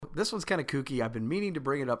this one's kind of kooky. I've been meaning to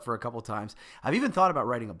bring it up for a couple times. I've even thought about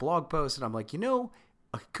writing a blog post, and I'm like, a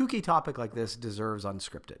kooky topic like this deserves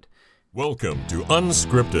unscripted. Welcome to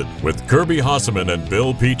Unscripted with Kirby Hasseman and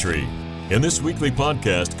Bill Petrie. In this weekly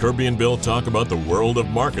podcast, Kirby and Bill talk about the world of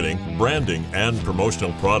marketing, branding, and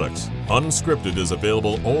promotional products. Unscripted is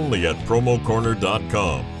available only at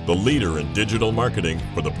promocorner.com, the leader in digital marketing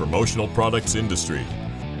for the promotional products industry.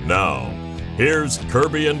 Now, here's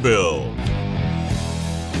Kirby and Bill.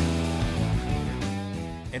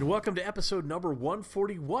 And welcome to episode number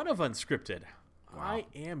 141 of Unscripted. Wow. I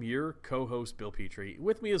am your co-host, Bill Petrie.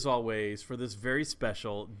 With me, as always, for this very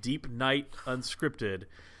special Deep Night Unscripted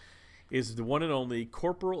is the one and only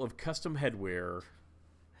Corporal of Custom Headwear,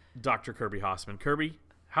 Dr. Kirby Hasseman. Kirby,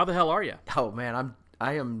 how the hell are you? Oh, man,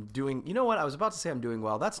 I am doing, you know what? I was about to say I'm doing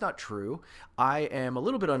well. That's not true. I am a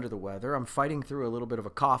little bit under the weather. I'm fighting through a little bit of a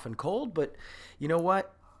cough and cold, but you know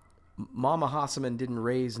what? Mama Hasseman didn't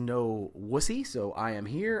raise no wussy, so I am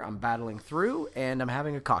here. I'm battling through, and I'm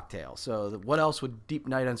having a cocktail. So what else would Deep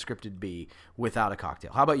Night Unscripted be without a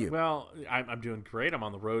cocktail? How about you? Well, I'm doing great. I'm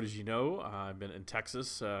on the road, as you know. I've been in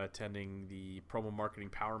Texas attending the promo marketing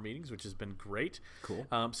power meetings, which has been great. Cool.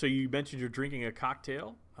 So you mentioned you're drinking a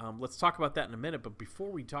cocktail. Let's talk about that in a minute. But before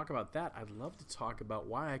we talk about that, I'd love to talk about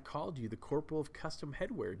why I called you the Corporal of Custom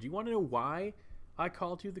Headwear. Do you want to know why I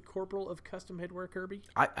called you the Corporal of Custom Headwear, Kirby?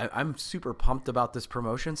 I'm super pumped about this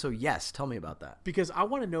promotion, so yes, tell me about that. Because I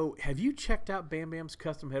want to know, have you checked out Bam Bam's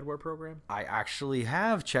Custom Headwear program? I actually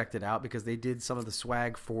have checked it out because they did some of the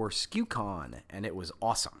swag for SKUCon, and it was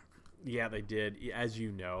awesome. Yeah, they did, as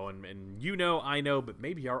you know, and you know, I know, but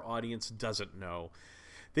maybe our audience doesn't know.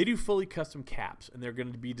 They do fully custom caps, and they're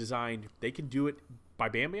going to be designed. They can do it by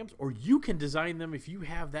Bam Bams, or you can design them if you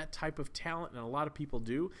have that type of talent, and a lot of people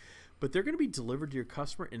do. But they're going to be delivered to your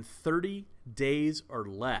customer in 30 days or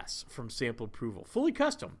less from sample approval. Fully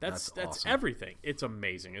custom. That's awesome. Everything. It's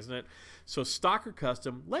amazing, isn't it? So stock or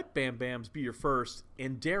custom, let Bam Bams be your first,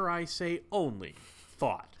 and dare I say only,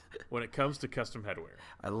 thought when it comes to custom headwear.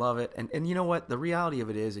 I love it. And you know what? The reality of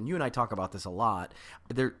it is, and you and I talk about this a lot,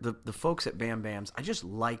 the folks at Bam Bams, I just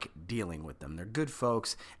like dealing with them. They're good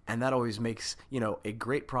folks, and that always makes, a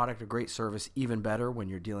great product, a great service even better when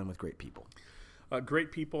you're dealing with great people.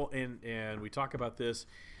 Great people, and we talk about this.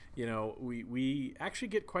 We actually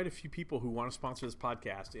get quite a few people who want to sponsor this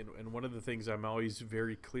podcast, and one of the things I'm always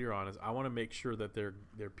very clear on is I want to make sure that they're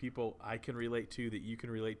people I can relate to, that you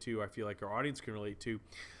can relate to, I feel like our audience can relate to,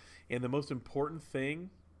 and the most important thing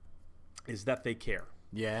is that they care.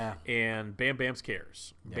 Yeah. And Bam Bams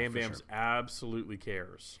cares. Yeah, Bam Bams sure. absolutely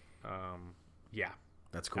cares. Yeah.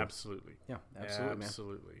 That's cool. Absolutely. Yeah, absolutely,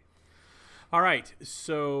 Absolutely. Man. All right,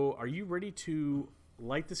 so are you ready to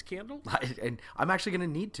light this candle? And I'm actually going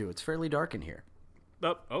to need to. It's fairly dark in here.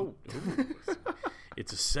 Ooh.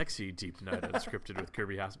 It's a sexy Deep Night Unscripted with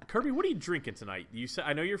Kirby Hasseman. Kirby, what are you drinking tonight?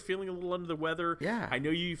 I know you're feeling a little under the weather. Yeah. I know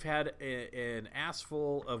you've had an ass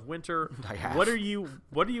full of winter. I have. What are you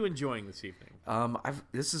enjoying this evening?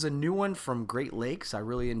 This is a new one from Great Lakes. I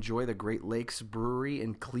really enjoy the Great Lakes Brewery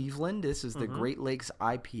in Cleveland. This is the Great Lakes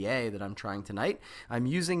IPA that I'm trying tonight. I'm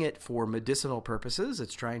using it for medicinal purposes.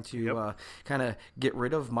 It's trying to kind of get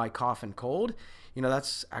rid of my cough and cold.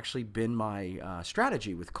 That's actually been my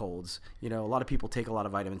strategy with colds. A lot of people take a lot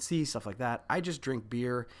of vitamin C, stuff like that. I just drink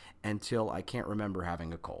beer until I can't remember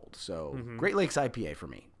having a cold. So Great Lakes IPA for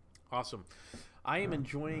me. Awesome. I am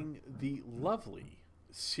enjoying the lovely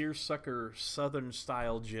Seersucker Southern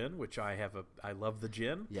Style Gin, which I love the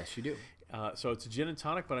gin. Yes, you do. So it's a gin and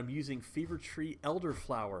tonic, but I'm using Fever Tree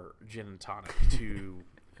Elderflower Gin and Tonic to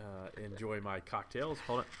enjoy my cocktails.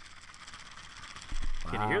 Hold on.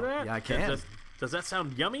 Can you hear that? Yeah, I can. Does that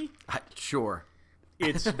sound yummy? Sure.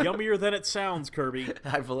 It's yummier than it sounds, Kirby.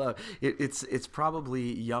 I love it. It's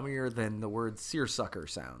probably yummier than the word seersucker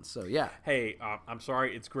sounds. So yeah. Hey, I'm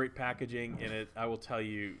sorry. It's great packaging, and I will tell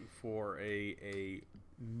you, for a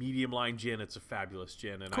medium line gin, it's a fabulous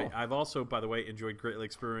gin. And cool. I've also, by the way, enjoyed Great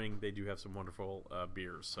Lakes Brewing. They do have some wonderful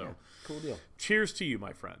beers. So cool deal. Cheers to you,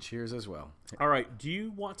 my friend. Cheers as well. All right. Do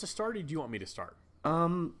you want to start, or do you want me to start?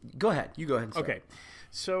 Go ahead. You go ahead and start. Okay.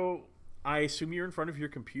 So I assume you're in front of your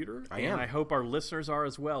computer. I am. And I hope our listeners are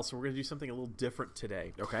as well. So we're going to do something a little different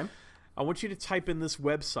today. Okay. I want you to type in this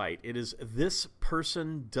website. It is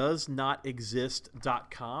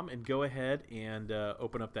thispersondoesnotexist.com, and go ahead and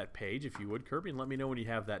open up that page, if you would, Kirby, and let me know when you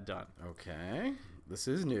have that done. Okay. This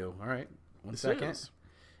is new. All right. One second.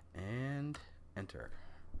 And enter.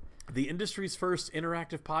 The industry's first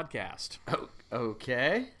interactive podcast. Oh,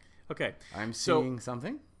 okay. Okay. I'm seeing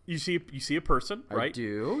something. You see a person, right? I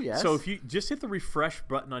do, yes. So if you just hit the refresh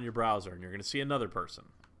button on your browser, and you're going to see another person.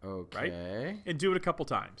 Okay. Right? And do it a couple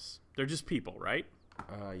times. They're just people, right?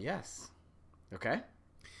 Yes. Okay.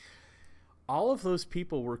 All of those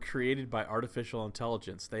people were created by artificial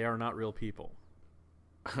intelligence. They are not real people.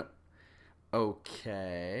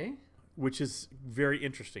 Okay. Which is very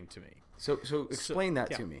interesting to me. So explain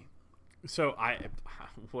that to me. So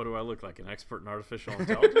what do I look like? An expert in artificial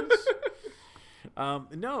intelligence?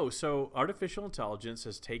 No. So artificial intelligence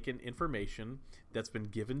has taken information that's been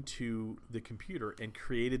given to the computer and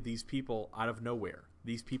created these people out of nowhere.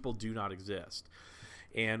 These people do not exist.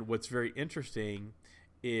 And what's very interesting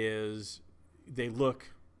is they look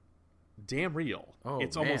damn real. Oh,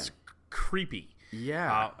 it's man. almost creepy.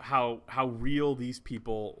 Yeah. How real these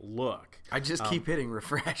people look. I just keep hitting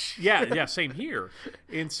refresh. yeah, same here.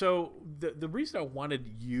 And so the reason I wanted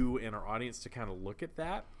you and our audience to kind of look at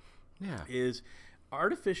that is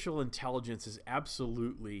artificial intelligence is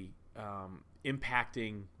absolutely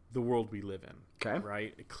impacting the world we live in. Okay.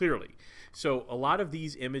 Right? Clearly. So a lot of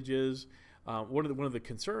these images, one of the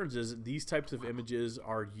concerns is these types of images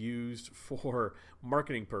are used for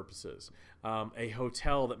marketing purposes. A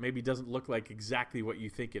hotel that maybe doesn't look like exactly what you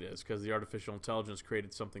think it is because the artificial intelligence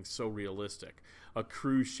created something so realistic. A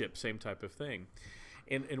cruise ship, same type of thing.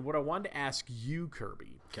 And what I wanted to ask you,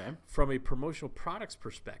 Kirby, from a promotional products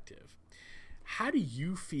perspective, how do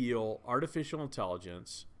you feel artificial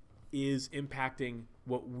intelligence is impacting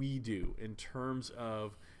what we do in terms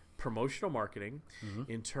of promotional marketing,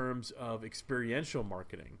 in terms of experiential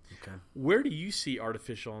marketing? Okay. Where do you see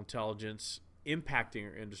artificial intelligence impacting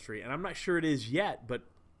our industry? And I'm not sure it is yet, but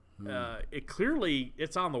it clearly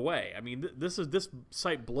it's on the way. I mean, this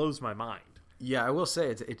site blows my mind. Yeah, I will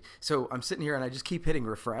say so I'm sitting here and I just keep hitting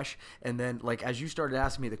refresh, and then like as you started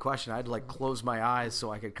asking me the question, I had to like close my eyes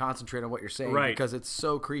so I could concentrate on what you're saying because it's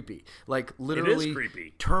so creepy. Like literally it is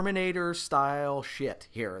creepy. Terminator style shit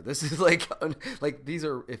here. This is like these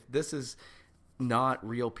are, if this is not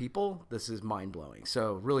real people, this is mind blowing.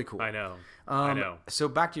 So really cool. I know. So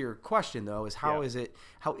back to your question though, is how is it?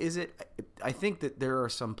 I think that there are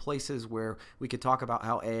some places where we could talk about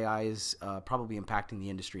how AI is probably impacting the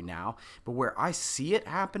industry now, but where I see it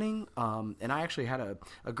happening, and I actually had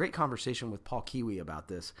a great conversation with Paul Kiwi about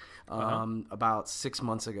this about 6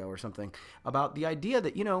 months ago or something, about the idea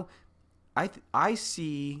that, I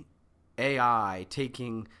see AI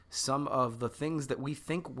taking some of the things that we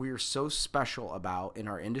think we're so special about in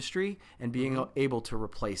our industry and being able to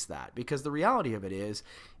replace that. Because the reality of it is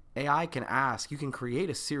AI can you can create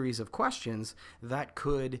a series of questions that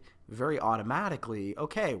could very automatically,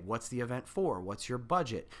 okay, what's the event for? What's your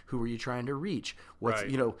budget? Who are you trying to reach? What's,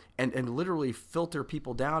 and literally filter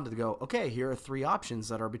people down to go, okay, here are 3 options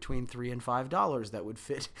that are between $3 and $5 that would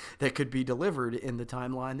fit, that could be delivered in the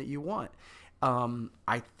timeline that you want.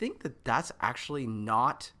 I think that's actually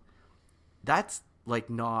not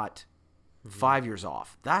 5 years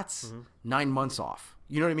off. That's 9 months off.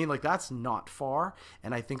 You know what I mean? Like that's not far.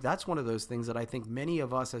 And I think that's one of those things that I think many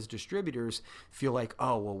of us as distributors feel like,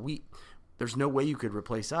 oh, well, there's no way you could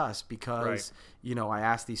replace us because, I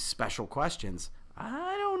asked these special questions.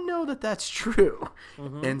 I don't know that that's true.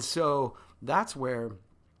 And so that's where,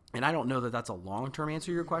 and I don't know that that's a long-term answer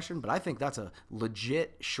to your question, but I think that's a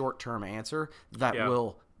legit short-term answer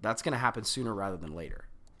that's going to happen sooner rather than later.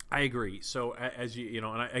 I agree. So as and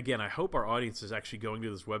I hope our audience is actually going to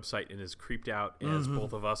this website and as creeped out as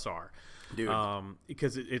both of us are. Dude.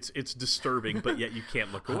 Because it's disturbing, but yet you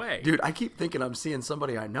can't look away. Dude, I keep thinking I'm seeing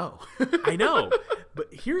somebody I know. I know. But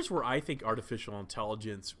here's where I think artificial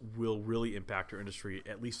intelligence will really impact our industry,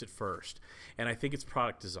 at least at first. And I think it's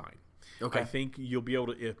product design. Okay. I think you'll be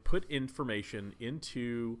able to put information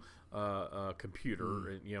into a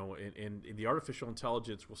computer, and the artificial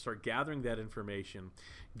intelligence will start gathering that information,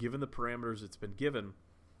 given the parameters it's been given,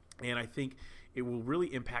 and I think it will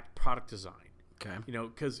really impact product design. Okay.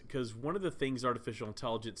 Because one of the things artificial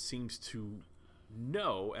intelligence seems to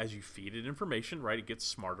know as you feed it information, right? It gets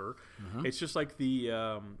smarter. It's just like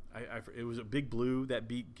it was a Big Blue that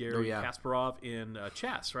beat Gary Kasparov in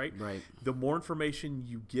chess, right? Right. The more information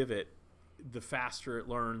you give it, the faster it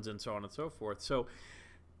learns, and so on and so forth. So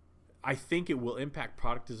I think it will impact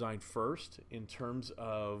product design first in terms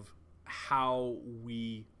of how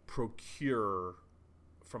we procure,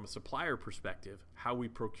 from a supplier perspective, how we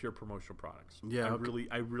procure promotional products. Yeah,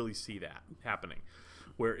 I really see that happening,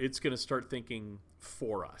 where it's going to start thinking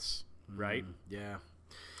for us, right? Yeah.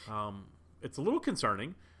 It's a little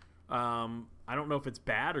concerning. I don't know if it's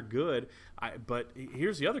bad or good, but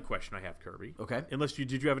here's the other question I have, Kirby. Okay.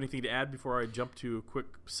 Did you have anything to add before I jump to a quick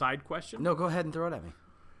side question? No, go ahead and throw it at me.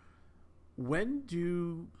 when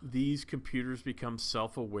do these computers become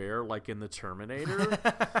self-aware, like in the Terminator?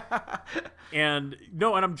 And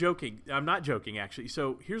I'm joking. I'm not joking, actually.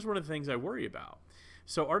 So here's one of the things I worry about.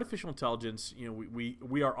 So artificial intelligence,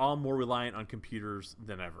 we are all more reliant on computers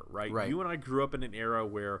than ever, right? Right. You and I grew up in an era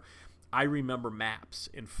where I remember maps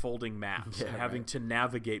and folding maps and having to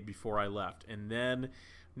navigate before I left. And then,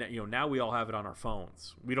 now we all have it on our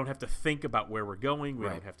phones. We don't have to think about where we're going. We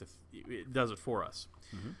don't have to. It does it for us.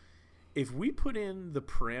 Mm-hmm. If we put in the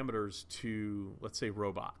parameters to, let's say,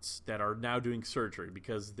 robots that are now doing surgery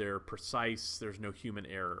because they're precise, there's no human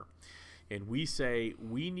error, and we say,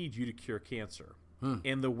 we need you to cure cancer.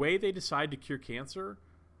 And the way they decide to cure cancer,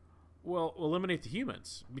 well, eliminate the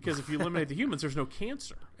humans. Because if you eliminate the humans, there's no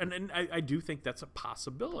cancer. And I do think that's a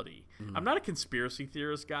possibility. I'm not a conspiracy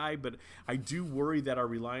theorist guy, but I do worry that our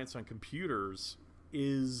reliance on computers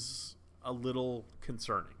is a little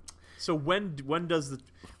concerning. So when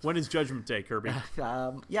is Judgment Day, Kirby?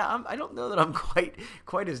 I don't know that I'm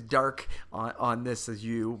quite as dark on this as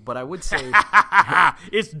you, but I would say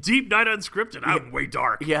it's Deep Night Unscripted. I'm way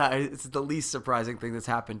dark. Yeah, it's the least surprising thing that's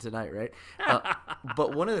happened tonight, right?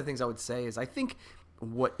 But one of the things I would say is I think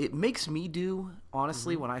what it makes me do,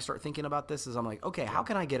 honestly, when I start thinking about this is I'm like, okay, how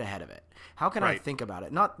can I get ahead of it? How can I think about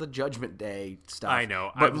it? Not the Judgment Day stuff. I know,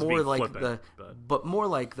 but more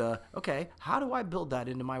like okay, how do I build that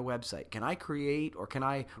into my website? Can I create, or can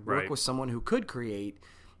I work with someone who could create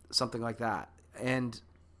something like that? And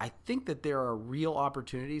I think that there are real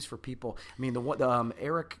opportunities for people. I mean, the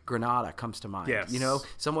Eric Granata comes to mind. Yes.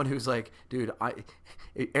 Someone who's like, dude,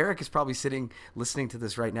 Eric is probably listening to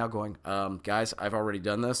this right now going, guys, I've already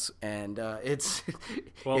done this, and it's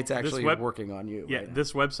actually working on you. Yeah, right now.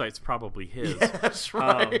 This website's probably his. Yeah, that's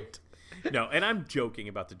right. No, and I'm joking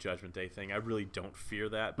about the Judgment Day thing. I really don't fear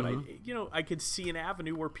that, but I could see an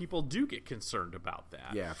avenue where people do get concerned about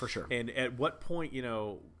that. Yeah, for sure. And at what point,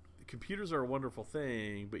 computers are a wonderful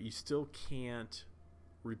thing, but you still can't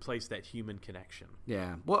replace that human connection.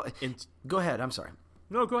 Yeah. Well, go ahead. I'm sorry.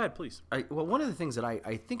 No, go ahead, please. One of the things that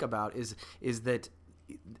I think about is that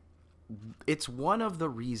it's one of the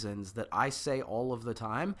reasons that I say all of the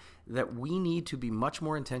time that we need to be much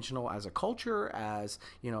more intentional as a culture, as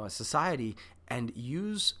a society, and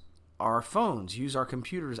use our phones, use our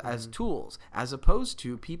computers as tools, as opposed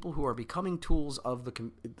to people who are becoming tools of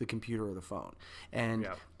the computer or the phone. And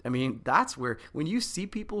I mean, that's where, when you see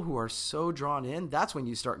people who are so drawn in, that's when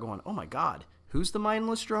you start going, oh my God, who's the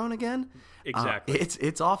mindless drone again? Exactly.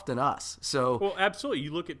 It's often us. So, well, absolutely.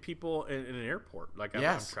 You look at people in an airport. Like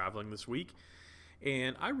I'm traveling this week,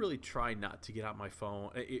 and I really try not to get out my phone.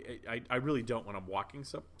 I really don't when I'm walking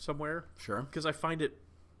somewhere. Sure. Because I find it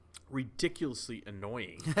ridiculously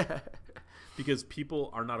annoying because people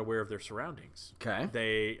are not aware of their surroundings. Okay.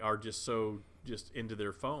 They are just into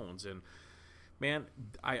their phones. And man,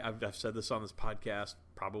 I've said this on this podcast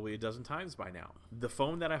probably a dozen times by now. The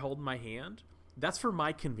phone that I hold in my hand, that's for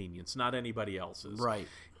my convenience, not anybody else's. Right.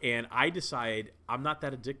 And I decide I'm not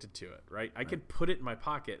that addicted to it, right? I can put it in my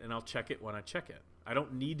pocket and I'll check it when I check it. I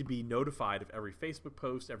don't need to be notified of every Facebook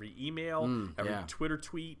post, every email, every Twitter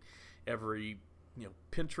tweet, every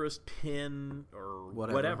Pinterest pin or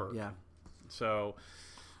whatever. Yeah. So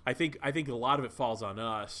I think a lot of it falls on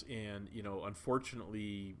us, and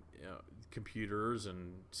unfortunately, computers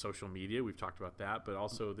and social media, we've talked about that, but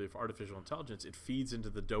also the artificial intelligence, it feeds into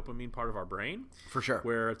the dopamine part of our brain. For sure.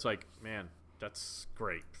 Where it's like, man, that's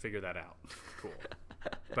great. Figure that out. Cool.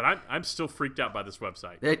 But I'm still freaked out by this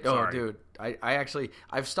website. Oh, dude.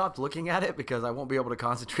 I've stopped looking at it because I won't be able to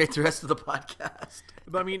concentrate the rest of the podcast.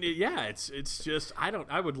 But I mean, it's just,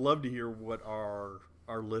 I would love to hear what our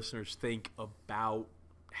listeners think about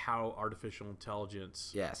how artificial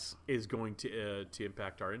intelligence is going to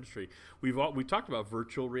impact our industry. We've talked about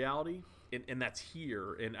virtual reality, and that's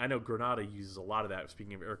here. And I know Granata uses a lot of that.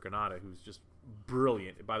 Speaking of Eric Granata, who's just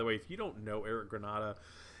brilliant. By the way, if you don't know Eric Granata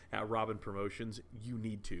at Robin Promotions, you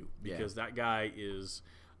need to, because that guy is,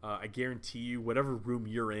 I guarantee you, whatever room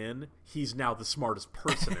you're in, he's now the smartest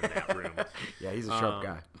person in that room. Yeah, he's a sharp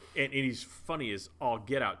guy. And he's funny as all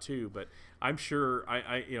get out too, but I'm sure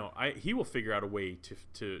he will figure out a way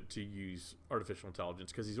to use artificial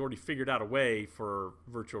intelligence, because he's already figured out a way for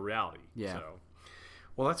virtual reality. Yeah. So.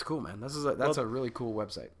 Well, that's cool, man. That's a really cool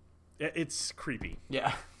website. It's creepy.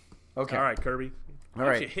 Yeah. Okay. All right, Kirby. All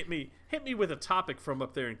right. Hit me with a topic from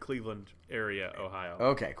up there in Cleveland area, Ohio.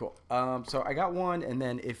 Okay, cool. So I got one, and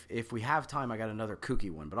then if we have time, I got another kooky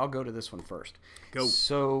one, but I'll go to this one first. Go.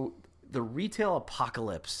 So the retail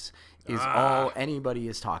apocalypse is all anybody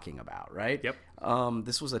is talking about, right? Yep.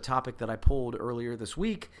 This was a topic that I pulled earlier this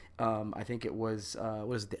week. I think it was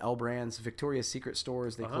the L Brands Victoria's Secret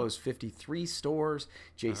stores. They closed 53 stores.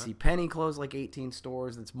 J.C. Penney closed like 18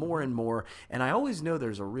 stores. It's more and more. And I always know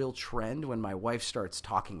there's a real trend when my wife starts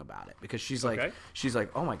talking about it, because she's like,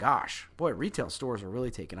 oh my gosh, boy, retail stores are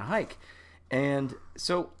really taking a hike. And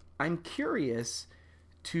so I'm curious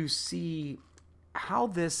to see how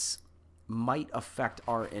this might affect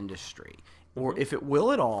our industry, or if it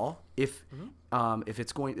will at all, if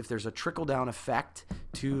there's a trickle down effect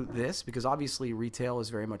to this, because obviously retail is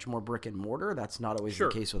very much more brick and mortar. That's not always the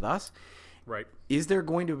case with us. Right. Is there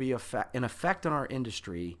going to be an effect on our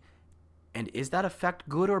industry, and is that effect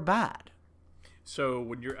good or bad?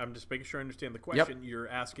 So I'm just making sure I understand the question. You're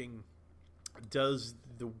asking, does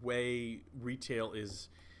the way retail is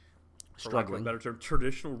struggling, better term,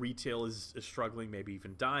 traditional retail is struggling, maybe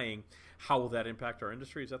even dying, how will that impact our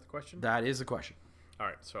industry? Is that the question? That is the question. All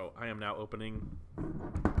right, so I am now opening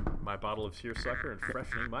my bottle of Seersucker and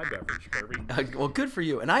freshening my beverage, Kirby. Well, good for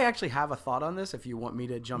you. And I actually have a thought on this if you want me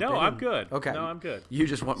to jump in. No, I'm good. Okay. No, I'm good. You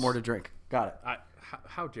just want more to drink. Got it.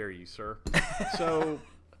 How dare you, sir? So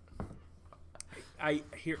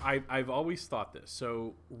I've always thought this.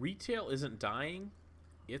 So retail isn't dying,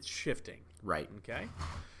 it's shifting. Right. Okay?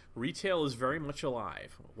 Retail is very much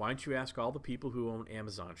alive. Why don't you ask all the people who own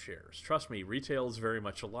Amazon shares? Trust me, retail is very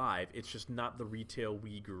much alive. It's just not the retail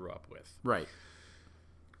we grew up with. Right.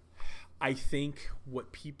 I think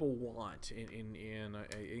what people want, and I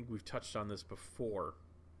think we've touched on this before,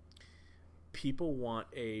 people want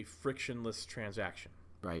a frictionless transaction.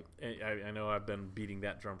 Right. I know I've been beating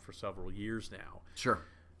that drum for several years now. Sure.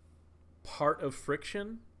 Part of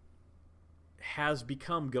friction has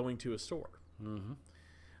become going to a store. Mm-hmm.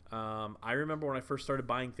 I remember when I first started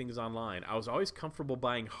buying things online, I was always comfortable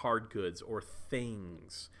buying hard goods or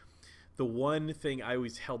things. The one thing I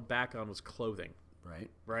always held back on was clothing.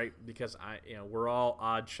 Right. Because we're all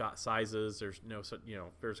odd shot sizes. There's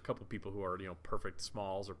there's a couple people who are, perfect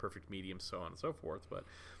smalls or perfect mediums, so on and so forth. But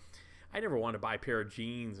I never wanted to buy a pair of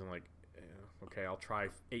jeans and okay, I'll try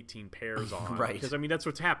 18 pairs on. Right. Because that's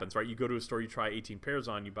what happens, right? You go to a store, you try 18 pairs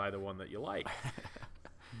on, you buy the one that you like.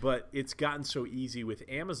 But it's gotten so easy with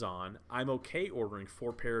Amazon, I'm okay ordering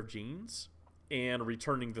 4 pair of jeans and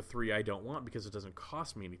returning the 3 I don't want because it doesn't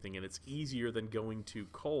cost me anything, and it's easier than going to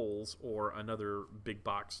Kohl's or another big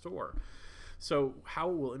box store. So how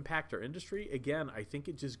it will impact our industry? Again, I think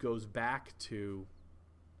it just goes back to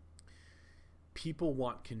people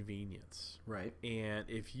want convenience. Right. And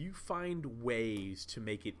if you find ways to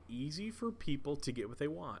make it easy for people to get what they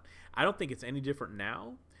want, I don't think it's any different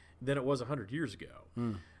now than it was 100 years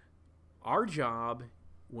ago. Our job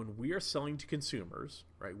when we are selling to consumers,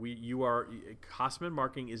 right? Hossaman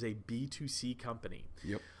Marketing is a B2C company.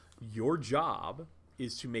 Yep. Your job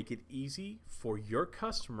is to make it easy for your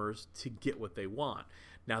customers to get what they want.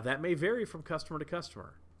 Now that may vary from customer to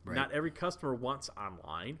customer. Right. Not every customer wants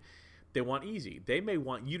online. They want easy. They may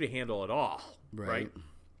want you to handle it all, right?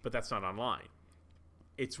 But that's not online.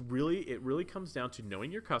 It really comes down to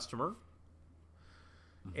knowing your customer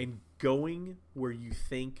and going where you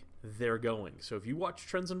think they're going. So if you watch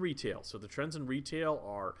trends in retail, so the trends in retail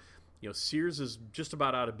are, Sears is just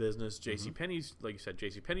about out of business. JCPenney's, like you said,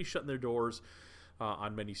 JCPenney's shutting their doors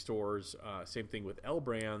on many stores. Same thing with L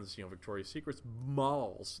Brands, Victoria's Secrets,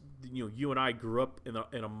 malls. You and I grew up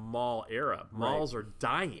in a mall era. Malls are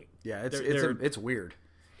dying. Yeah, it's weird.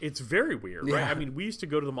 It's very weird, right? I mean, we used to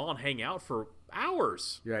go to the mall and hang out for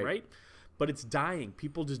hours, right? But it's dying.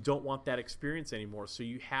 People just don't want that experience anymore. So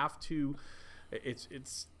you have to.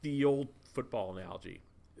 It's the old football analogy.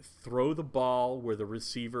 Throw the ball where the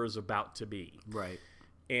receiver is about to be. Right.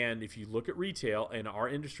 And if you look at retail, and our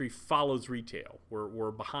industry follows retail,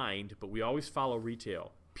 we're behind, but we always follow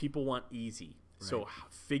retail. People want easy. Right. So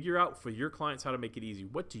figure out for your clients how to make it easy.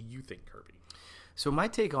 What do you think, Kirby? So my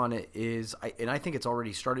take on it is, I think it's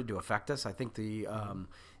already started to affect us. I think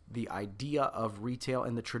the idea of retail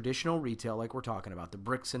and the traditional retail, like we're talking about, the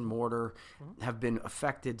bricks and mortar, have been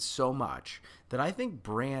affected so much that I think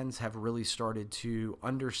brands have really started to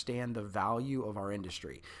understand the value of our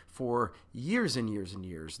industry. For years and years and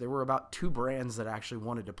years, there were about 2 brands that actually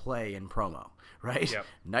wanted to play in promo, right? Yep.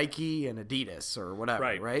 Nike and Adidas or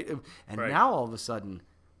whatever, right? And now all of a sudden,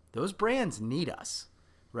 those brands need us,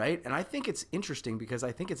 right? And I think it's interesting because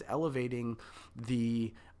I think it's elevating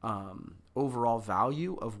the overall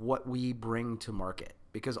value of what we bring to market,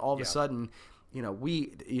 because all of a sudden,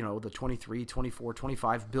 the 23, 24,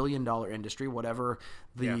 25 billion dollar industry, whatever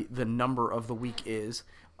the number of the week is,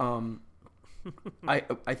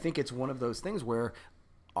 I think it's one of those things where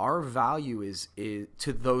our value is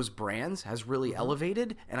to those brands has really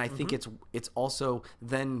elevated, and I think it's also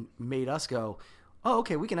then made us go, oh,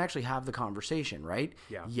 okay, we can actually have the conversation, right?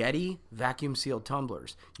 Yeah. Yeti vacuum sealed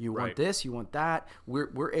tumblers. You want this, you want that.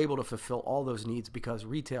 We're able to fulfill all those needs because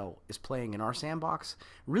retail is playing in our sandbox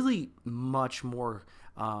really much more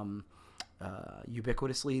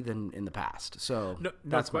ubiquitously than in the past. So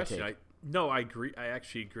that's my take. I agree. I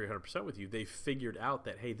actually agree 100% with you. They figured out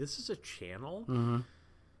that, hey, this is a channel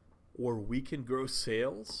where we can grow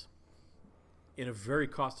sales in a very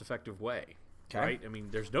cost-effective way. Okay. Right? I mean,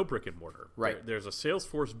 there's no brick and mortar. Right. There's a sales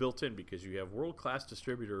force built in because you have world-class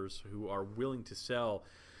distributors who are willing to sell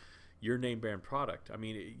your name brand product. I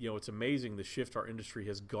mean, it's amazing the shift our industry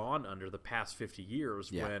has gone under the past 50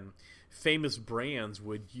 years when famous brands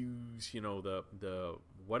would use, the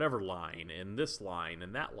whatever line and this line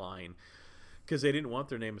and that line because they didn't want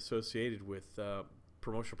their name associated with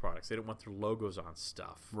promotional products. They didn't want their logos on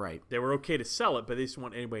stuff. Right. They were okay to sell it, but they just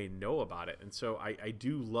want anybody to know about it. And so I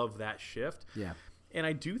do love that shift. Yeah. And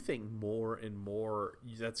I do think more and more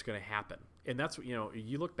that's going to happen. And that's what,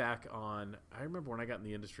 you look back on, I remember when I got in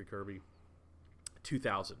the industry, Kirby,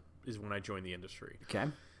 2000 is when I joined the industry. Okay.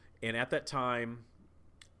 And at that time,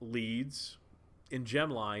 Leeds and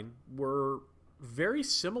Gemline were very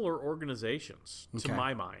similar organizations to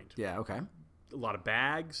my mind. Yeah, okay. A lot of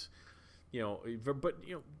bags, but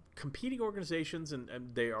competing organizations, and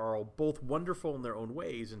they are all both wonderful in their own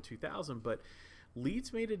ways in 2000, but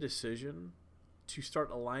Leeds made a decision to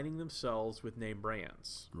start aligning themselves with name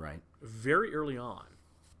brands very early on,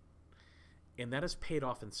 and that has paid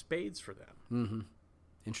off in spades for them.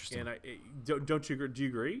 Interesting. And don't you agree? Do you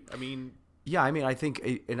agree? I mean, yeah, I mean, I think,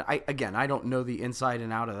 and I don't know the inside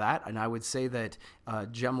and out of that, and I would say that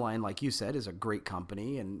Gemline, like you said, is a great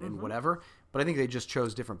company and whatever, but I think they just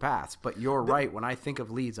chose different paths. But you're right. When I think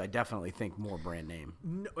of Leeds, I definitely think more brand name.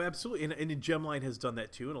 No, absolutely, and Gemline has done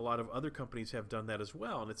that too, and a lot of other companies have done that as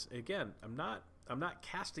well. And it's, again, I'm not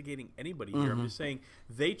castigating anybody here. I'm just saying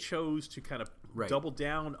they chose to kind of double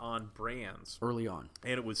down on brands early on,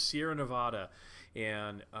 and it was Sierra Nevada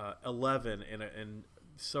and 11 and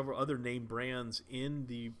several other name brands in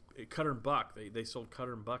the Cutter and Buck. They sold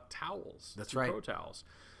Cutter and Buck towels. That's right. Pro towels.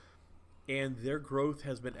 And their growth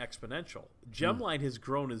has been exponential. Gemline has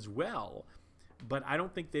grown as well, but I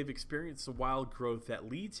don't think they've experienced the wild growth that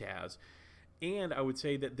Leeds has. And I would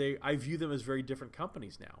say that I view them as very different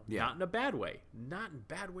companies now. Yeah. Not in a bad way. Not in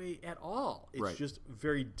a bad way at all. It's just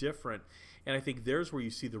very different. And I think there's where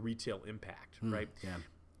you see the retail impact, right? Yeah.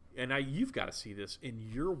 And you've got to see this in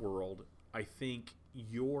your world. I think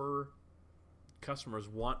your customers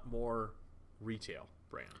want more retail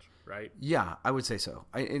brand, right? Yeah, I would say so.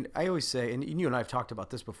 I always say, and you and I have talked about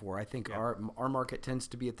this before, I think our market tends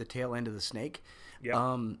to be at the tail end of the snake.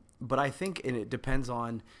 Yeah. But I think, and it depends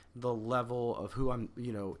on the level of who I'm,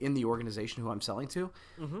 in the organization who I'm selling to.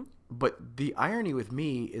 But the irony with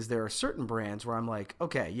me is there are certain brands where I'm like,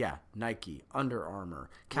 okay, yeah, Nike, Under Armour,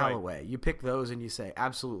 Callaway. You pick those and you say,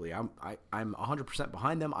 absolutely, I'm 100%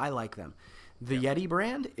 behind them. I like them. The Yeti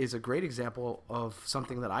brand is a great example of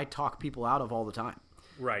something that I talk people out of all the time.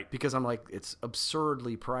 Right. Because I'm like, it's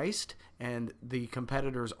absurdly priced and the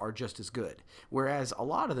competitors are just as good. Whereas a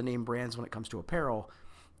lot of the name brands, when it comes to apparel,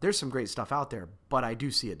 there's some great stuff out there, but I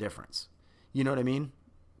do see a difference. You know what I mean?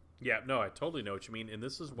 Yeah, no, I totally know what you mean. And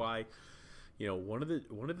this is why, one of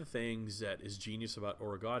the things that is genius about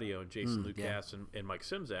Origaudio and Jason Lucas and Mike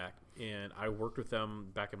Simzak, and I worked with them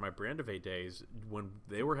back in my Brandivate days when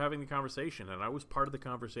they were having the conversation, and I was part of the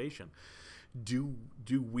conversation. Do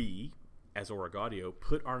we, as Origaudio,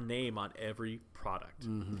 put our name on every product?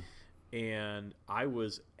 And I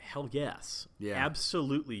was, hell yes. Yeah.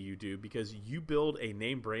 Absolutely you do, because you build a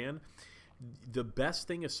name brand. The best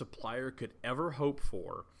thing a supplier could ever hope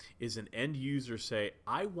for is an end user say,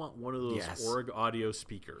 I want one of those Origaudio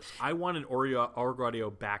speakers. I want an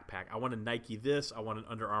Origaudio backpack. I want a Nike this. I want an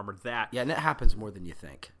Under Armour that. Yeah, and it happens more than you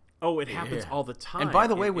think. Oh, it happens all the time. And by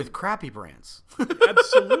the way, with crappy brands.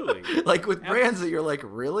 Absolutely. Like with brands that you're like,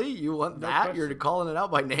 really? You want that? Question. You're calling it out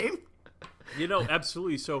by name?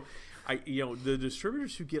 Absolutely. So, the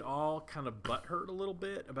distributors who get all kind of butthurt a little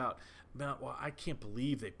bit about, well, I can't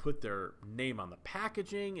believe they put their name on the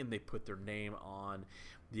packaging and they put their name on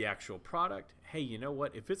the actual product. Hey, you know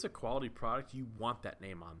what? If it's a quality product, you want that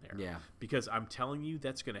name on there. Yeah. Because I'm telling you,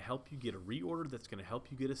 that's going to help you get a reorder. That's going to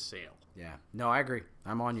help you get a sale. Yeah. No, I agree.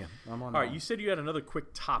 I'm on you. All right. You said you had another quick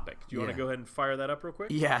topic. Do you want to go ahead and fire that up real quick?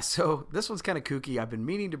 Yeah. So this one's kind of kooky. I've been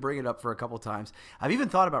meaning to bring it up for a couple times. I've even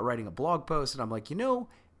thought about writing a blog post, and I'm like,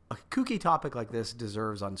 a kooky topic like this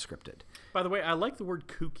deserves unscripted. By the way, I like the word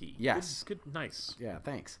kooky. Yes. Good. Nice. Yeah,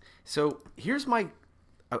 thanks. So here's my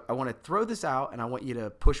I want to throw this out, and I want you to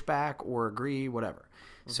push back or agree, whatever.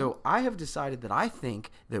 So I have decided that I think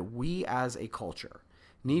that we as a culture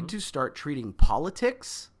need to start treating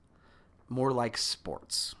politics more like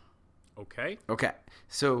sports. Okay. Okay.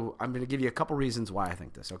 So I'm going to give you a couple reasons why I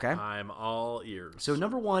think this, okay? I'm all ears. So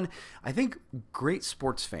number one, I think great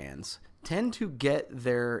sports fans tend to get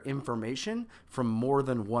their information from more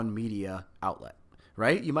than one media outlet.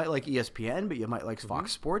 Right? You might like ESPN, but you might like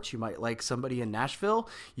Fox Sports. You might like somebody in Nashville.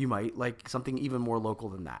 You might like something even more local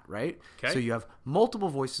than that, right? Okay. So you have multiple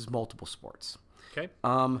voices, multiple sports. Okay.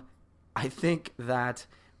 I think that,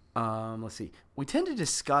 let's see, we tend to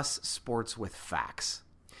discuss sports with facts.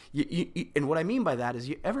 And what I mean by that is,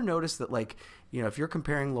 you ever notice that, like, you know, if you're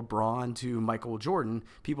comparing LeBron to Michael Jordan,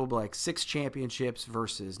 people will be like 6 championships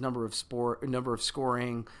versus number of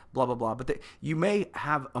scoring, blah, blah, blah. But you may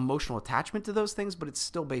have emotional attachment to those things, but it's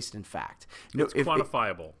still based in fact. It's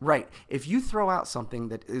quantifiable. Right. If you throw out something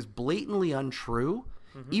that is blatantly untrue,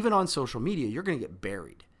 even on social media, you're going to get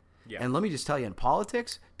buried. Yeah. And let me just tell you, in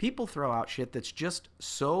politics, people throw out shit that's just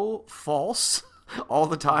so false all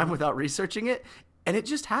the time without researching it. And it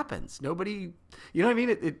just happens. Nobody, you know what I mean?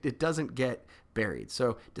 It doesn't get buried.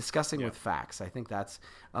 So discussing with facts, I think that's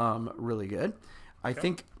really good. I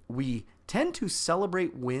think we tend to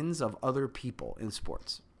celebrate wins of other people in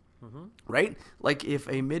sports, right? Like if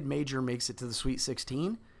a mid-major makes it to the Sweet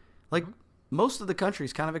 16, like most of the country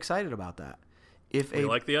is kind of excited about that. If We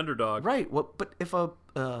like the underdog. Right. Well, but if a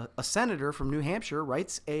senator from New Hampshire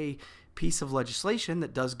writes a piece of legislation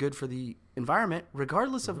that does good for the environment,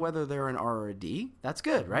 regardless of whether they're an R or a D, that's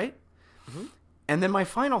good, right? And then my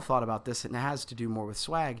final thought about this, and it has to do more with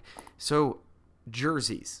swag. So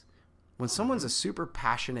jerseys. When someone's a super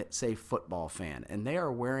passionate, say, football fan, and they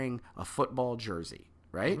are wearing a football jersey,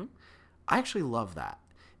 right? I actually love that,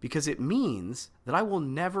 because it means that I will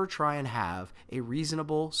never try and have a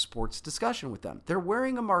reasonable sports discussion with them. They're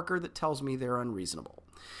wearing a marker that tells me they're unreasonable.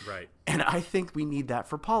 Right. And I think we need that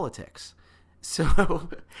for politics. So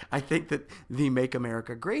I think that the Make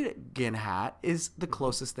America Great Again hat is the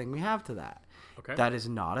closest thing we have to that. Okay. That is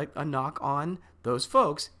not a knock on those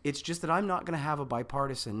folks. It's just that I'm not going to have a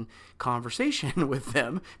bipartisan conversation with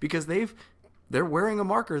them because they're wearing a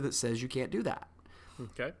marker that says you can't do that.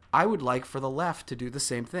 Okay. I would like for the left to do the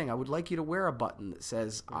same thing. I would like you to wear a button that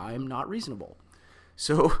says I'm not reasonable.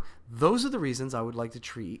 So those are the reasons I would like to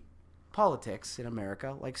treat politics in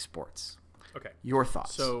America like sports. Okay. Your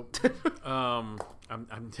thoughts? So, there's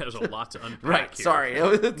a lot to unpack right. here. Sorry.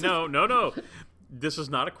 No. This is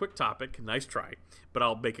not a quick topic. Nice try, but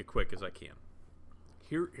I'll make it quick as I can.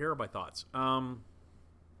 Here are my thoughts. To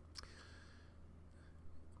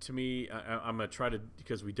me, I'm gonna try to,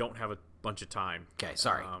 because we don't have a bunch of time. Okay.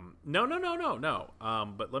 Sorry. No.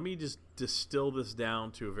 But let me just distill this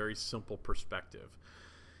down to a very simple perspective.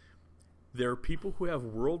 There are people who have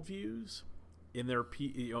worldviews.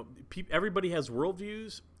 Everybody has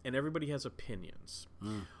worldviews and everybody has opinions.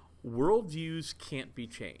 Worldviews can't be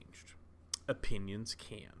changed. Opinions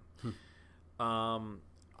can.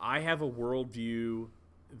 I have a worldview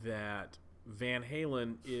that Van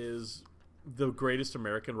Halen is the greatest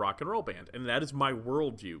American rock and roll band, and that is my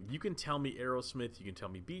worldview. You can tell me Aerosmith, you can tell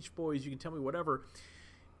me Beach Boys, you can tell me whatever.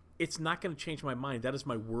 It's not going to change my mind. That is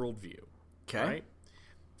my worldview. Okay. Right?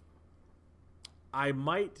 I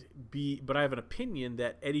might be, but I have an opinion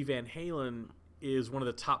that Eddie Van Halen is one of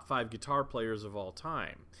the top 5 guitar players of all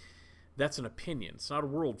time. That's an opinion. It's not a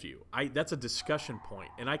worldview. That's a discussion point,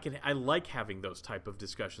 and I like having those type of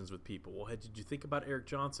discussions with people. Well, did you think about Eric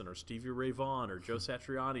Johnson or Stevie Ray Vaughan or Joe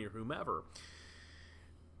Satriani or whomever?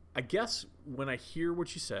 I guess when I hear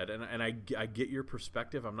what you said, and I get your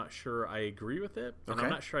perspective, I'm not sure I agree with it, and I'm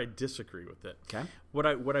not sure I disagree with it. Okay.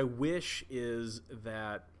 What I wish is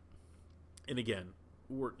that, and again,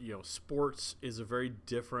 sports is a very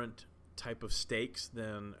different type of stakes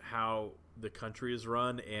than how the country is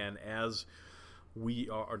run, and as we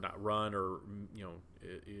are not run, or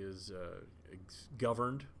is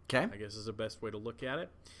governed. Okay. I guess is the best way to look at it.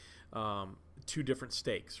 2 different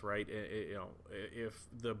stakes, right? If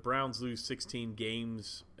the Browns lose 16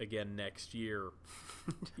 games again next year,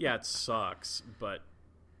 yeah, it sucks, but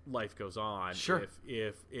life goes on. Sure.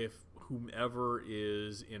 If whomever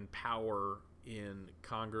is in power in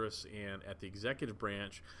Congress and at the executive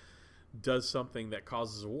branch does something that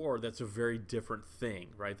causes a war, that's a very different thing,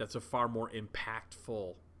 right? That's a far more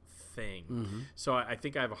impactful thing. So I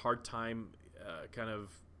think I have a hard time kind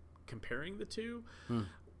of comparing the two.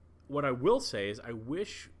 What I will say is I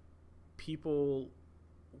wish people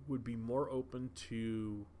would be more open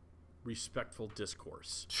to respectful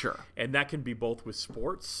discourse. Sure. And that can be both with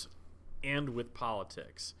sports and with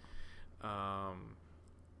politics.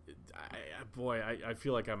 I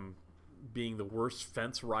feel like I'm being the worst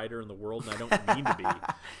fence rider in the world, and I don't mean to be,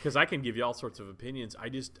 because I can give you all sorts of opinions. I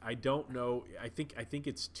don't know. I think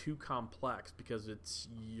it's too complex because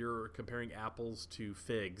you're comparing apples to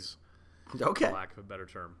figs. Okay. For lack of a better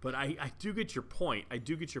term. But I do get your point. I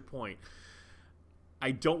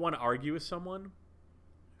don't want to argue with someone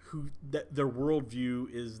who their worldview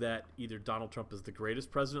is that either Donald Trump is the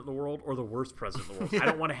greatest president in the world or the worst president in the world. Yeah. I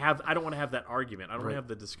don't want to have that argument. I don't want to have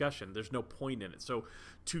the discussion. There's no point in it. So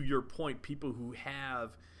to your point, people who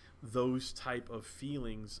have those type of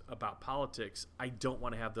feelings about politics, I don't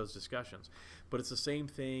want to have those discussions. But it's the same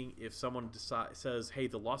thing if someone says, hey,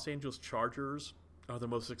 the Los Angeles Chargers are the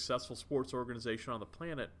most successful sports organization on the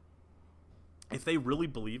planet. If they really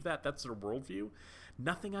believe that, that's their worldview,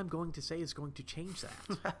 nothing I'm going to say is going to change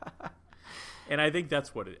that. And I think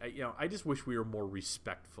that's what I just wish we were more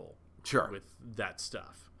respectful with that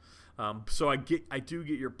stuff. So I do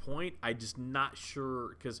get your point. I just not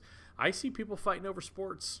sure, because I see people fighting over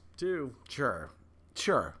sports too. Sure.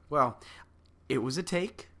 Well, it was a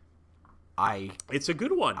take. It's a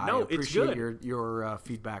good one. No, it's good. I appreciate your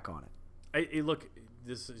feedback on it. Look,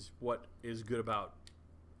 this is what is good about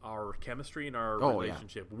our chemistry and our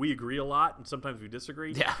relationship. Yeah. We agree a lot, and sometimes we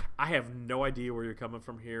disagree. Yeah. I have no idea where you're coming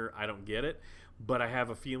from here. I don't get it, but I have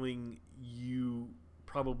a feeling you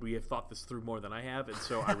probably have thought this through more than I have, and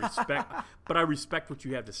so I respect. But I respect what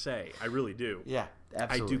you have to say. I really do. Yeah,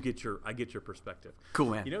 absolutely. I get your perspective. Cool,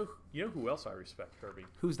 man. You know who else I respect, Kirby?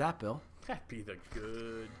 Who's that, Bill? That'd be the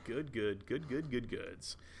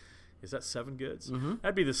goods. Is that 7 Goods? Mm-hmm.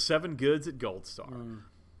 That'd be the 7 Goods at Gold Star.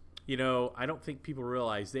 You know, I don't think people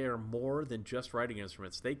realize they are more than just writing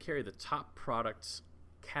instruments. They carry the top products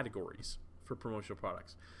categories for promotional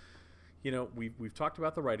products. You know, we've talked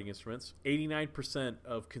about the writing instruments. 89%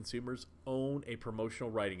 of consumers own a promotional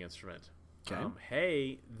writing instrument. Okay.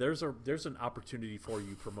 Hey, there's an opportunity for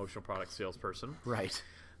you, promotional product salesperson. Right.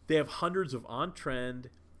 They have hundreds of on-trend,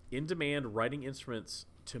 in-demand writing instruments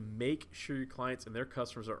to make sure your clients and their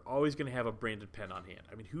customers are always going to have a branded pen on hand.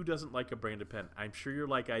 I mean, who doesn't like a branded pen? I'm sure you're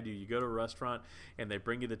like I do. You go to a restaurant and they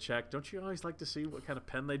bring you the check. Don't you always like to see what kind of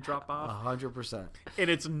pen they drop off? 100%.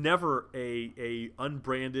 And it's never a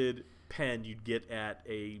unbranded pen you'd get at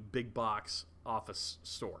a big box office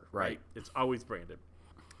store. Right? It's always branded.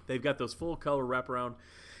 They've got those full color wraparound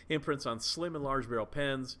imprints on slim and large barrel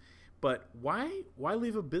pens. But why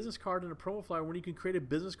leave a business card and a promo flyer when you can create a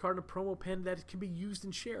business card and a promo pen that can be used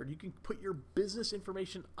and shared? You can put your business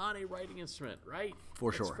information on a writing instrument, right?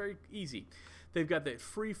 For sure. It's very easy. They've got the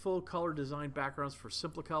free full color design backgrounds for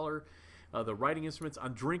Simplicolor, the writing instruments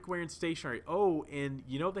on drinkware and stationery. Oh, and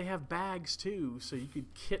you know they have bags too, so you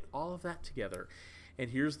could kit all of that together. And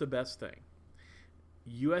here's the best thing.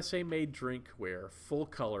 USA made drinkware, full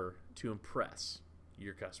color, to impress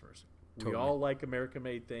your customers. We all like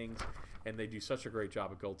American-made things, and they do such a great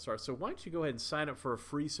job at Gold Star. So why don't you go ahead and sign up for a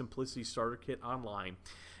free Simplicity Starter Kit online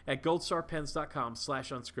at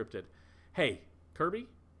goldstarpens.com/unscripted. Hey, Kirby,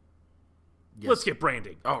 let's get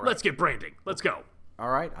branding. All right. Let's get branding. Let's go. All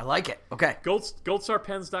right. I like it. Okay.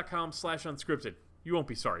 goldstarpens.com/unscripted. You won't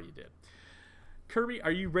be sorry you did. Kirby,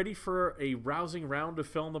 are you ready for a rousing round of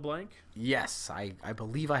fill in the blank? Yes. I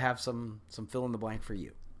believe I have some fill in the blank for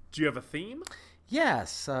you. Do you have a theme?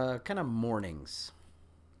 Yes, kind of mornings.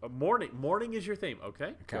 Morning is your theme.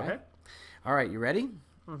 Okay. Go ahead. All right, you ready?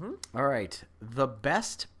 Mm-hmm. All right. The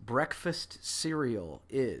best breakfast cereal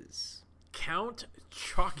is Count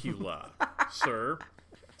Chocula, sir.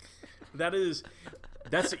 That's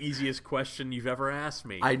the easiest question you've ever asked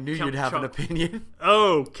me. I knew you'd have an opinion.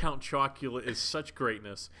 Oh, Count Chocula is such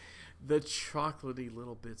greatness. The chocolatey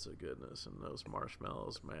little bits of goodness in those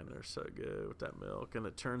marshmallows, man, they're so good with that milk. And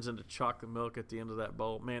it turns into chocolate milk at the end of that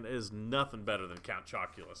bowl. Man, it is nothing better than Count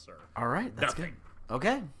Chocula, sir. All right. That's nothing.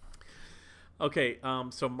 Good. Okay,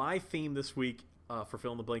 so my theme this week for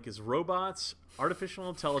Fill in the Blank is robots, artificial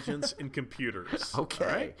intelligence, and computers.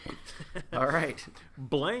 Okay. All right.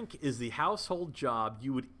 Blank is the household job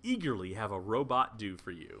you would eagerly have a robot do for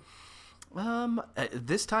you.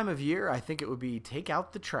 This time of year, I think it would be take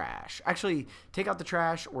out the trash. Actually, take out the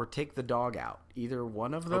trash or take the dog out. Either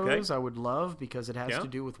one of those I would love because it has to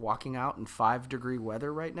do with walking out in 5-degree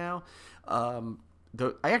weather right now. I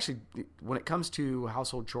actually, when it comes to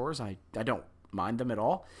household chores, I don't mind them at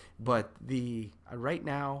all. But right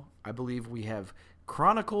now, I believe we have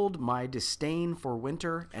chronicled my disdain for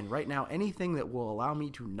winter. And right now, anything that will allow me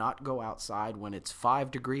to not go outside when it's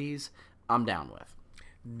 5 degrees, I'm down with.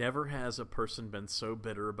 Never has a person been so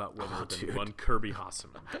bitter about weather than one Kirby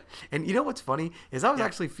Hasseman. And you know what's funny is I was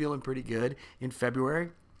actually feeling pretty good in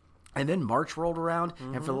February. And then March rolled around,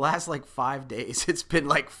 and for the last like 5 days, it's been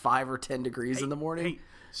like 5 or 10 degrees in the morning. Hey,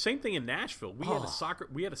 same thing in Nashville. We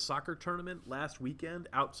had a soccer tournament last weekend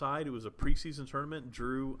outside. It was a preseason tournament.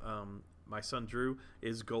 Drew, my son Drew,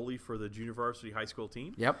 is goalie for the junior varsity high school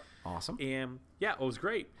team. Yep, awesome. And yeah, it was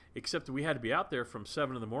great. Except that we had to be out there from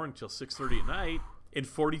 7 in the morning till 6:30 at night in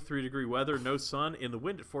 43-degree weather, no sun, in the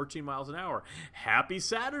wind at 14 miles an hour. Happy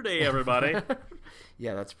Saturday, everybody!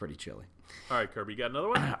 Yeah, that's pretty chilly. All right, Kirby, you got another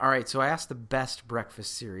one? All right, so I asked the best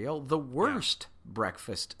breakfast cereal. The worst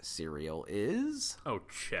breakfast cereal is... Oh,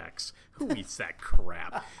 Chex. Who eats that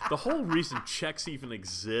crap? The whole reason Chex even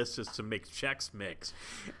exists is to make Chex Mix.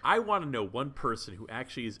 I want to know one person who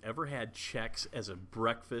actually has ever had Chex as a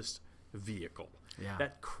breakfast vehicle. Yeah.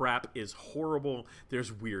 That crap is horrible.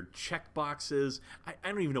 There's weird check boxes. I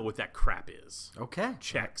don't even know what that crap is. Okay.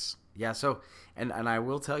 Chex. Yeah, so, and I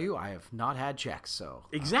will tell you, I have not had Chex, so...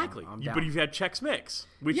 Exactly. I'm down. But you've had Chex Mix,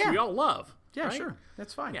 which Yeah. we all love. Yeah, right? sure.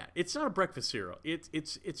 That's fine. Yeah, it's not a breakfast cereal. It's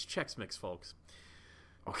Chex Mix, folks.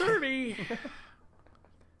 Okay. Kirby,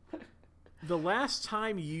 the last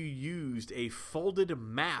time you used a folded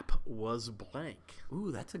map was blank.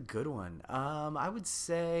 Ooh, that's a good one. I would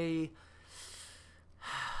say...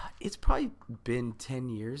 It's probably been 10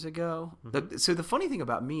 years ago. So the funny thing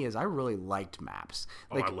about me is I really liked maps.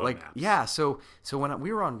 I love maps. Yeah, so when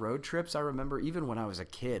we were on road trips, I remember even when I was a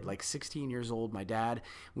kid, like 16 years old, my dad,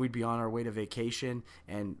 we'd be on our way to vacation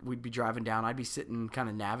and we'd be driving down. I'd be sitting kind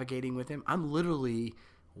of navigating with him. I'm literally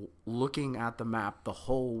looking at the map the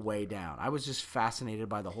whole way down. I was just fascinated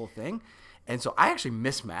by the whole thing. And so I actually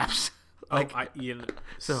miss maps.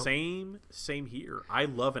 Same here. I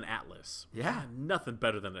love an atlas. Yeah. Nothing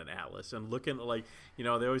better than an atlas. And looking at, they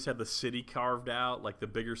always have the city carved out, like the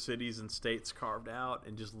bigger cities and states carved out,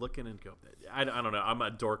 and just looking and go, I don't know. I'm a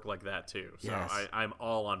dork like that too. So Yes. I'm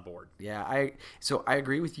all on board. Yeah, I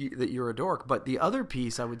agree with you that you're a dork. But the other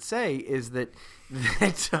piece I would say is that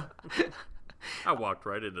I walked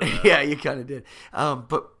right into that. yeah, you kind of did.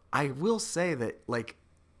 But I will say that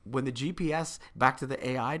when the GPS, back to the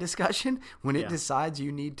AI discussion, when it decides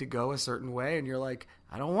you need to go a certain way and you're like,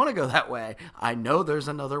 I don't want to go that way. I know there's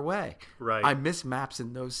another way. Right. I miss maps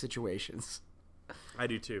in those situations. I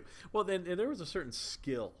do too. Well, then there was a certain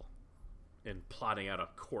skill in plotting out a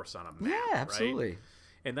course on a map. Yeah, absolutely. Right?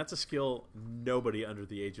 And that's a skill nobody under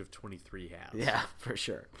the age of 23 has. Yeah, for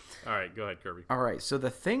sure. All right, go ahead, Kirby. All right, so the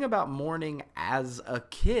thing about morning as a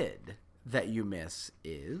kid that you miss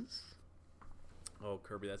is... Oh,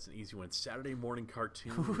 Kirby, that's an easy one. Saturday morning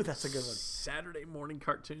cartoons. Ooh, that's a good one. Saturday morning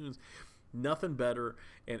cartoons. Nothing better.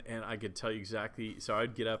 And I could tell you exactly. So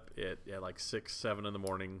I'd get up at like 6, 7 in the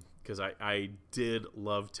morning because I did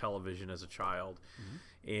love television as a child.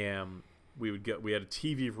 Mm-hmm. And we had a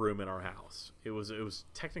TV room in our house. It was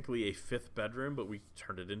technically a 5th bedroom, but we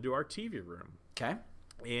turned it into our TV room. Okay.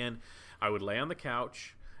 And I would lay on the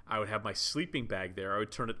couch. I would have my sleeping bag there. I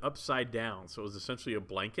would turn it upside down. So it was essentially a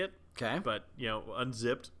blanket. Okay. But,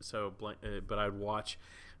 unzipped. So, but I'd watch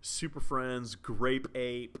Super Friends, Grape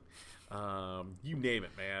Ape, you name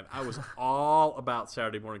it, man. I was all about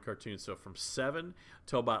Saturday morning cartoons. So from 7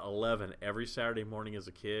 till about 11 every Saturday morning as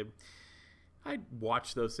a kid, I'd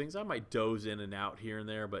watch those things. I might doze in and out here and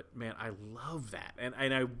there, but, man, I love that. And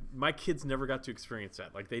my kids never got to experience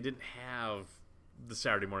that. Like, they didn't have the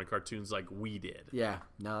Saturday morning cartoons like we did. Yeah,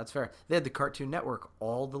 no, that's fair. They had the Cartoon Network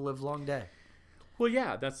all the livelong day. Well,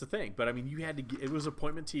 yeah, that's the thing. But, I mean, you had to it was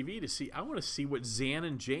appointment TV to see. I want to see what Zan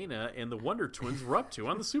and Jaina and the Wonder Twins were up to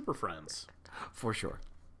on the Super Friends. For sure.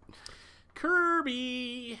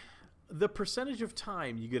 Kirby, the percentage of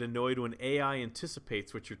time you get annoyed when AI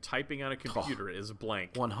anticipates what you're typing on a computer is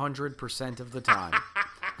blank. 100% of the time.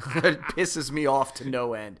 It pisses me off to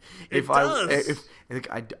no end. It does. If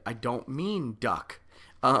I don't mean duck.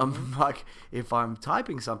 Like if I'm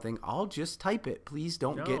typing something, I'll just type it. Please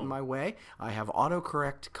don't get in my way. I have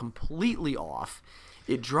autocorrect completely off.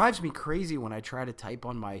 It drives me crazy when I try to type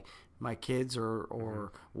on my kids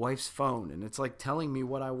or wife's phone, and it's like telling me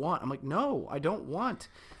what I want. I'm like, no, I don't want.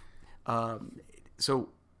 So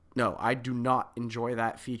no, I do not enjoy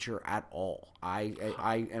that feature at all.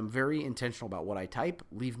 I am very intentional about what I type.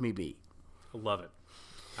 Leave me be. I love it.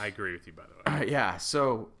 I agree with you, by the way. Yeah.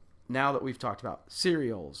 So now that we've talked about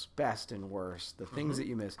cereals, best and worst, the things that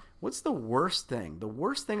you miss, what's the worst thing? The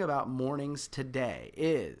worst thing about mornings today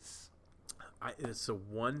is... It's the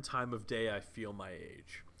one time of day I feel my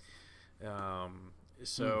age. I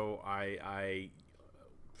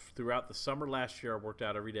throughout the summer last year, I worked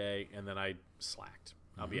out every day, and then I slacked.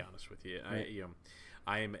 I'll be honest with you. Right.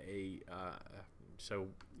 I am a so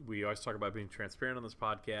we always talk about being transparent on this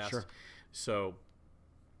podcast. Sure. So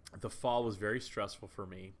The fall was very stressful for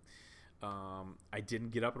me. I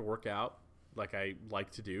didn't get up and work out like I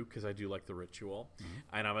like to do because I do like the ritual.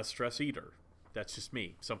 And I'm a stress eater. That's just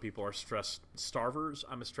me. Some people are stress starvers.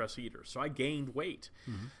 I'm a stress eater. So I gained weight.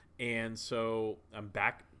 And so I'm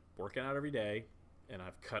back working out every day, and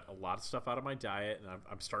I've cut a lot of stuff out of my diet, and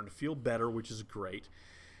I'm starting to feel better, which is great.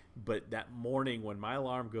 But that morning when my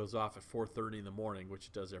alarm goes off at 4:30 in the morning, which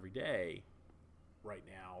it does every day right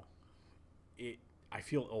now, I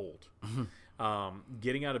feel old.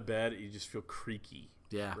 Getting out of bed, you just feel creaky.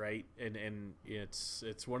 Yeah. Right? And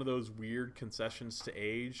it's one of those weird concessions to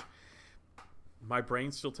age. My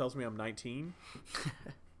brain still tells me I'm 19.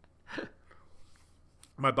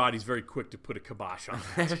 My body's very quick to put a kibosh on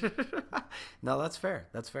that. No, that's fair.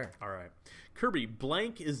 That's fair. All right. Kirby,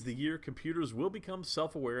 blank is the year computers will become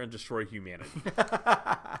self-aware and destroy humanity.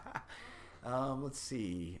 Let's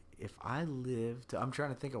see. If I lived, I'm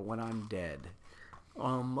trying to think of when I'm dead.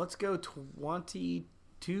 Let's go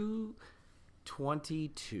 22.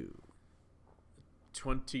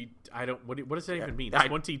 I don't. What does that even mean?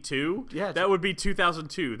 22? Yeah. That would be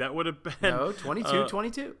 2002. That would have been. No, 22.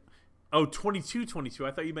 Oh, 22.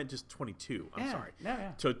 I thought you meant just 22. I'm sorry. No,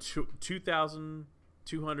 yeah. So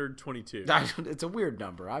 2,222. It's a weird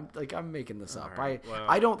number. I'm making this up. Right, well,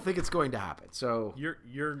 I don't think it's going to happen. So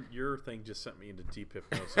your thing just sent me into deep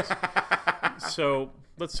hypnosis. So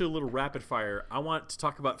let's do a little rapid fire. I want to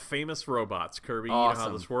talk about famous robots, Kirby. Awesome. You know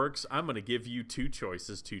how this works. I'm going to give you two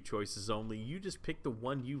choices only. You just pick the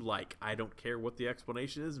one you like. I don't care what the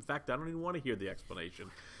explanation is. In fact, I don't even want to hear the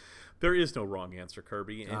explanation. There is no wrong answer,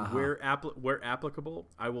 Kirby. And where applicable,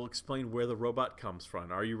 I will explain where the robot comes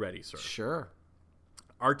from. Are you ready, sir? Sure.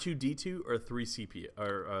 R2-D2 or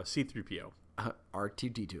C-3PO?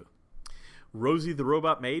 R2-D2. Rosie the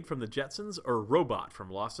Robot Maid from the Jetsons or Robot from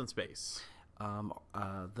Lost in Space?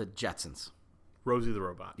 The Jetsons. Rosie the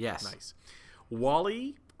Robot. Yes. Nice.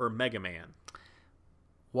 Wall-E or Mega Man?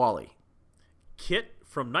 Wall-E. Kit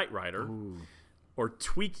from Knight Rider or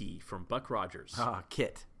Tweaky from Buck Rogers?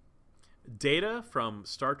 Kit. Data from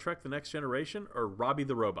Star Trek The Next Generation or Robbie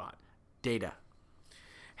the Robot? Data.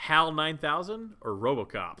 HAL 9000 or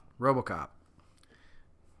RoboCop? RoboCop.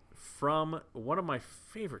 From one of my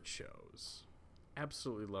favorite shows.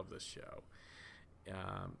 Absolutely love this show.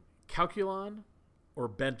 Calculon or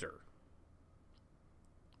Bender?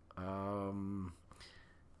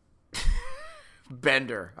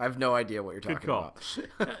 Bender. I have no idea what you're talking about.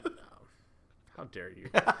 How dare you?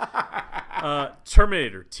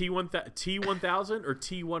 Terminator, T-1000 or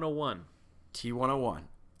T-101? T-101.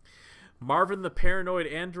 Marvin the Paranoid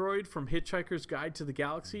Android from Hitchhiker's Guide to the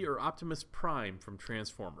Galaxy or Optimus Prime from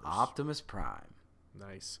Transformers? Optimus Prime.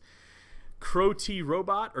 Nice. Crow T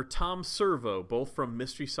Robot or Tom Servo, both from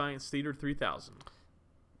Mystery Science Theater 3000?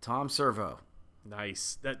 Tom Servo.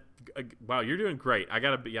 Nice. Wow, you're doing great. I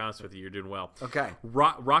got to be honest with you. You're doing well. Okay.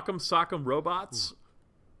 Rock'em Sock'em Robots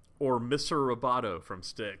or Mr. Roboto from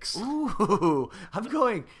Styx? Ooh, I'm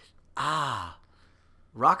going, Rock'em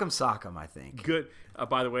Sock'em, I think. Good.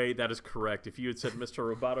 By the way, that is correct. If you had said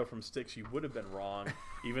Mr. Roboto from Styx, you would have been wrong,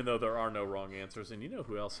 even though there are no wrong answers. And you know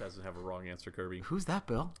who else doesn't have a wrong answer, Kirby? Who's that,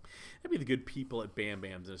 Bill? That'd be the good people at Bam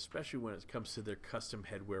Bams, and especially when it comes to their custom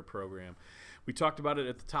headwear program. We talked about it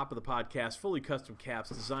at the top of the podcast. Fully custom caps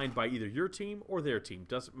designed by either your team or their team.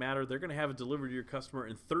 Doesn't matter. They're going to have it delivered to your customer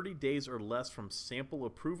in 30 days or less from sample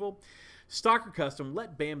approval. Stock or custom,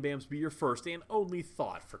 let Bam Bams be your first and only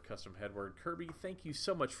thought for custom headwear. Kirby, thank you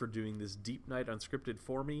so much for doing this Deep Night Unscripted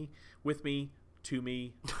for me, with me, to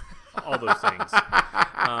me, all those things.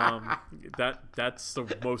 That's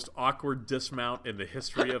the most awkward dismount in the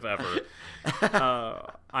history of ever.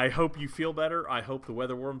 I hope you feel better. I hope the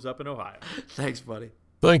weather warms up in Ohio. Thanks, buddy.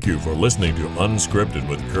 Thank you for listening to Unscripted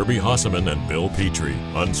with Kirby Hasseman and Bill Petrie.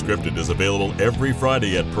 Unscripted is available every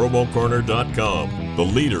Friday at promocorner.com, the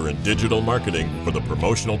leader in digital marketing for the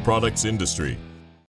promotional products industry.